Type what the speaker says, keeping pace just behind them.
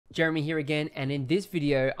Jeremy here again, and in this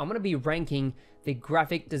video I'm going to be ranking the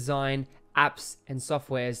graphic design apps and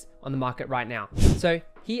softwares on the market right now. So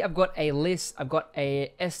here I've got a list. I've got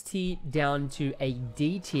a ST down to a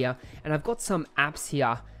D tier, and I've got some apps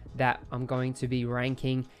here that I'm going to be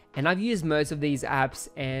ranking, and I've used most of these apps,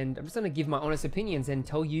 and I'm just going to give my honest opinions and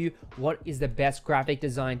tell you what is the best graphic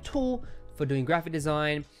design tool for doing graphic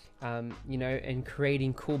design, you know, and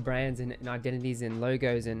creating cool brands and identities and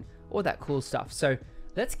logos and all that cool stuff. So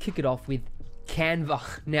let's kick it off with Canva.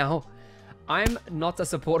 Now, I'm not a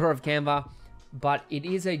supporter of Canva, but it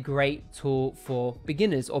is a great tool for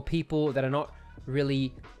beginners or people that are not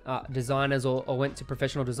really designers or went to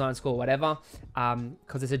professional design school or whatever,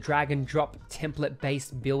 because it's a drag and drop template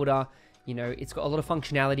based builder. You know, it's got a lot of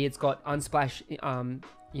functionality. It's got Unsplash,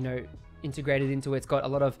 you know, integrated into it. It's got a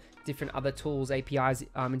lot of different other tools, APIs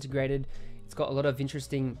integrated. It's got a lot of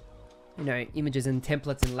interesting, you know, images and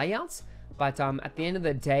templates and layouts. But at the end of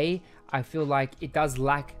the day, I feel like it does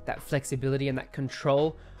lack that flexibility and that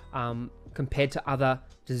control compared to other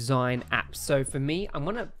design apps. So for me, I'm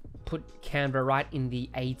gonna put Canva right in the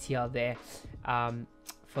A tier there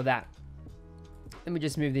for that. Let me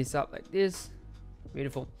just move this up like this.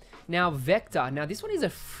 Beautiful. Now Vector. Now this one is a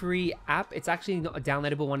free app. It's actually not a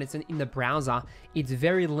downloadable one. It's in the browser. It's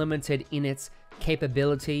very limited in its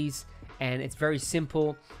capabilities, and it's very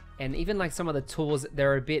simple. And even like some of the tools,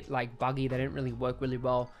 they're a bit like buggy. They don't really work really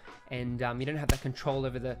well, and you don't have that control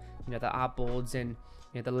over the, you know, the artboards, and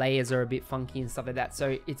you know, the layers are a bit funky and stuff like that.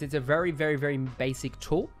 So it's a very basic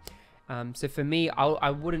tool. So for me, I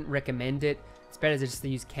wouldn't recommend it. It's better just to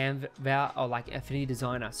use Canva or like Affinity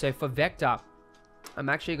Designer. So for Vector, I'm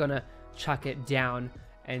actually gonna chuck it down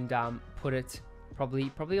and put it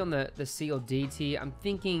probably on the C or D tier. I'm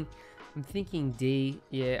thinking D.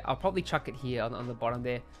 Yeah, I'll probably chuck it here on the bottom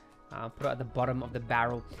there. Put it at the bottom of the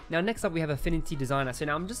barrel. Now next up we have Affinity Designer. So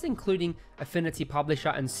now I'm just including Affinity Publisher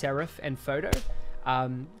and Serif and Photo.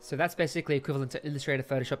 So that's basically equivalent to Illustrator,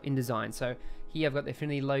 Photoshop, InDesign. So here I've got the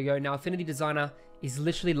Affinity logo. Now Affinity Designer is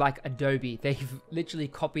literally like Adobe. They've literally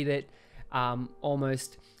copied it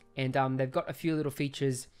almost, and they've got a few little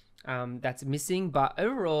features that's missing, but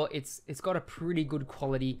overall it's got a pretty good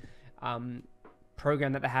quality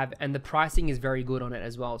program that they have, and the pricing is very good on it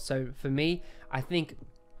as well. So for me, I think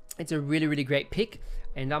it's a really great pick,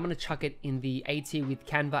 and I'm gonna chuck it in the A tier with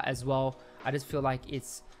Canva as well. I just feel like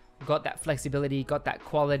it's got that flexibility, got that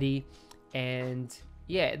quality, and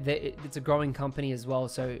yeah, it's a growing company as well.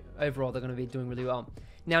 So overall, they're gonna be doing really well.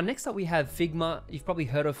 Now, next up we have Figma. You've probably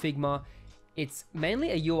heard of Figma. It's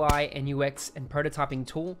mainly a UI and UX and prototyping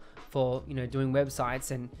tool for, you know, doing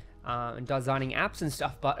websites and designing apps and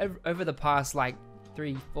stuff. But over the past like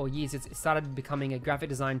 3-4 years, it started becoming a graphic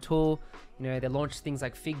design tool. You know, they launched things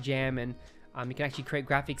like FigJam, and you can actually create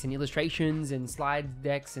graphics and illustrations and slide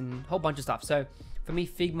decks and a whole bunch of stuff. So for me,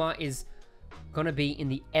 Figma is gonna be in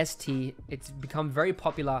the S tier. It's become very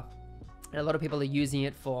popular, and a lot of people are using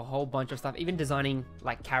it for a whole bunch of stuff, even designing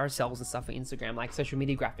like carousels and stuff for Instagram, like social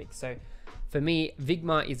media graphics. So for me,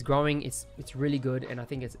 Figma is growing. It's really good, and I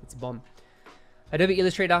think it's a bomb. Adobe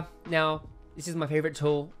Illustrator. Now, this is my favorite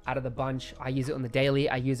tool out of the bunch. I use it on the daily.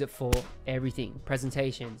 I use it for everything: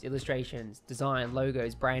 presentations, illustrations, design,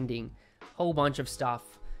 logos, branding, whole bunch of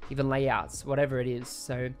stuff, even layouts, whatever it is.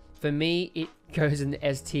 So for me, it goes in the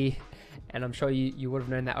S tier, and I'm sure you would have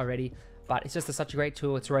known that already, but it's just such a great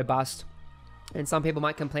tool. It's robust, and some people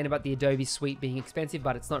might complain about the Adobe suite being expensive,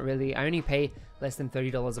 but it's not really. I only pay less than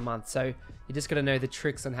 $30 a month, so you just got to know the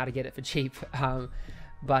tricks on how to get it for cheap.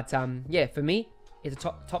 Yeah, for me, it's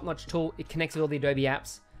a top-notch tool. It connects with all the Adobe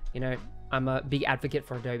apps. You know, I'm a big advocate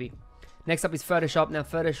for Adobe. Next up is Photoshop. Now,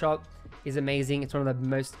 Photoshop is amazing. It's one of the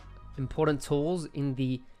most important tools in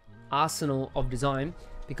the arsenal of design,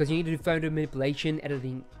 because you need to do photo manipulation,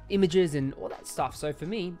 editing images, and all that stuff. So for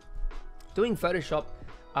me, doing Photoshop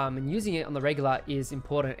and using it on the regular is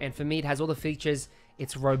important. And for me, it has all the features.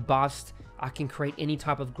 It's robust. I can create any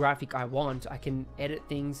type of graphic I want. I can edit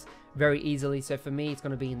things very easily. So for me, it's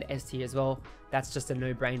going to be in the S tier as well. That's just a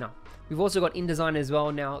no-brainer. We've also got InDesign as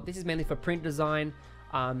well. Now, this is mainly for print design,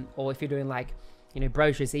 or if you're doing like, you know,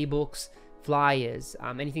 brochures, ebooks, flyers,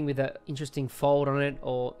 anything with an interesting fold on it,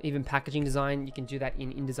 or even packaging design, you can do that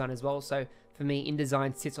in InDesign as well. So for me,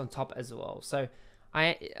 InDesign sits on top as well. So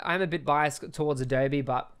I'm a bit biased towards Adobe,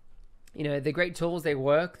 but you know, they're great tools. They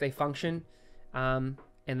work, they function, and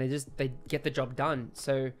they get the job done.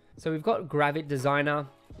 So we've got Gravit Designer,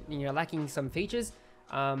 you know, lacking some features.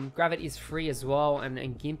 Gravit is free as well,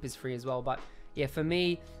 and GIMP is free as well. But yeah, for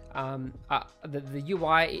me, the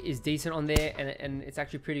UI is decent on there, and it's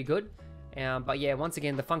actually pretty good. But yeah, once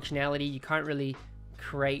again, the functionality, you can't really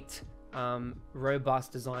create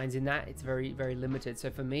robust designs in that. It's very, very limited. So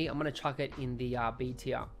for me, I'm going to chuck it in the B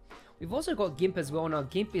tier. We've also got GIMP as well. Now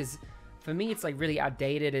GIMP is, for me, it's like really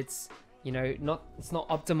outdated. It's, you know, it's not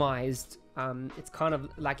optimized. It's kind of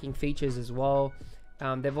lacking features as well.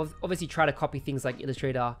 They've obviously tried to copy things like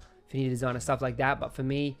Illustrator, Affinity Design and stuff like that. But for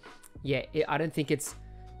me, yeah, I don't think it's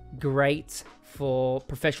great for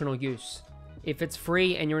professional use. If it's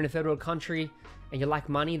free and you're in a third world country and you like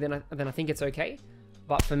money, then I think it's okay.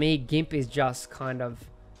 But for me, GIMP is just kind of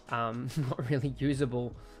not really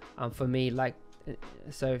usable for me. Like,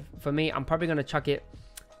 so for me, I'm probably going to chuck it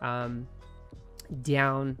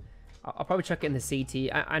down. I'll probably chuck it in the C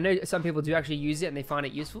tier. I know some people do actually use it and they find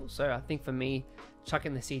it useful. So I think for me, chuck it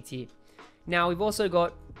in the C tier. Now we've also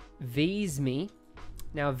got VSme.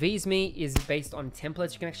 Now VSme is based on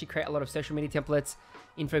templates. You can actually create a lot of social media templates,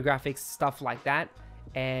 infographics, stuff like that.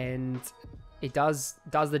 And it does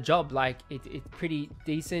the job. Like it's pretty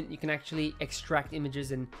decent. You can actually extract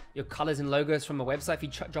images and your colors and logos from a website. If you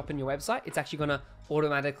drop in your website, it's actually gonna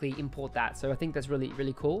automatically import that. So I think that's really,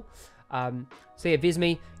 really cool. So yeah,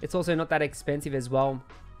 VSme, it's also not that expensive as well.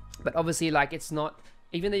 But obviously, like, it's not,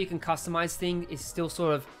 even though you can customize things, it's still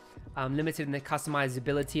sort of limited in the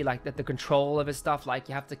customizability, like the control of his stuff. Like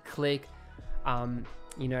you have to click,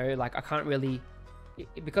 you know, like I can't really,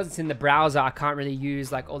 because it's in the browser, I can't really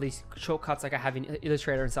use like all these shortcuts like I have in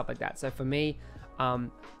Illustrator and stuff like that. So for me, I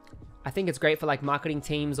think it's great for like marketing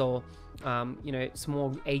teams or, you know,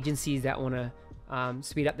 small agencies that want to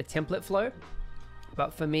speed up the template flow.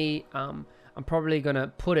 But for me, I'm probably going to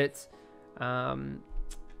put it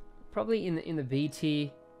probably in the B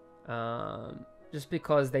tier, just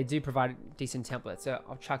because they do provide decent templates. So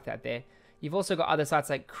I'll chuck that there. You've also got other sites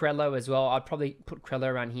like Crello as well. I'd probably put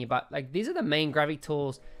Crello around here, but like these are the main graphic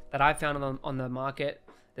tools that I've found on the market.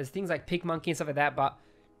 There's things like PicMonkey and stuff like that, but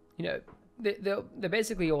you know, they're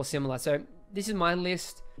basically all similar. So this is my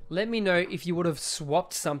list. Let me know if you would have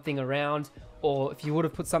swapped something around or if you would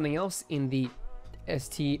have put something else in the S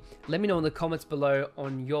tier. Let me know in the comments below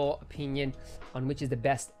on your opinion on which is the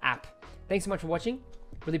best app. Thanks so much for watching.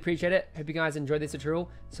 Really appreciate it. Hope you guys enjoyed this tutorial.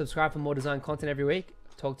 Subscribe for more design content every week.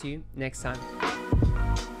 Talk to you next time.